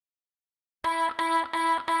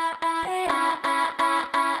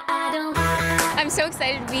I'm so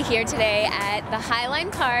excited to be here today at the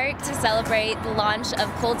Highline Park to celebrate the launch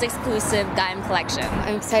of Kohl's exclusive Gaiam collection.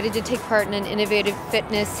 I'm excited to take part in an innovative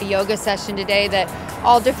fitness yoga session today that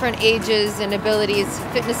all different ages and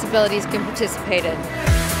fitness abilities can participate in.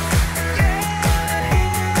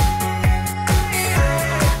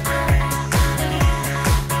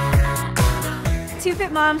 Two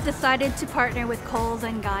Fit Moms decided to partner with Kohl's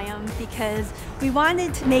and Gaiam because we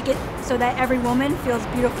wanted to make it so that every woman feels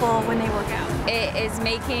beautiful when they work out. It is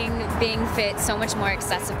making being fit so much more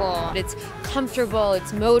accessible. It's comfortable,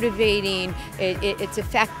 it's motivating, it's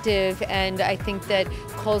effective, and I think that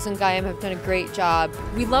Kohl's and Gaiam have done a great job.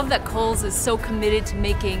 We love that Kohl's is so committed to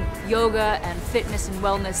making yoga and fitness and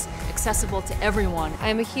wellness accessible to everyone.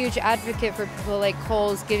 I'm a huge advocate for people like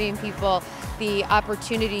Kohl's, giving people the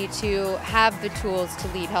opportunity to have the tools to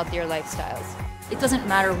lead healthier lifestyles. It doesn't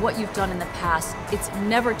matter what you've done in the past, it's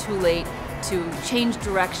never too late to change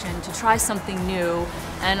direction, to try something new,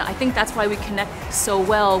 and I think that's why we connect so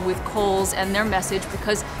well with Kohl's and their message,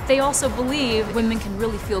 because they also believe women can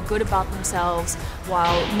really feel good about themselves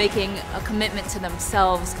while making a commitment to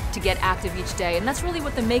themselves to get active each day, and that's really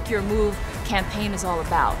what the Make Your Move campaign is all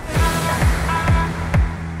about.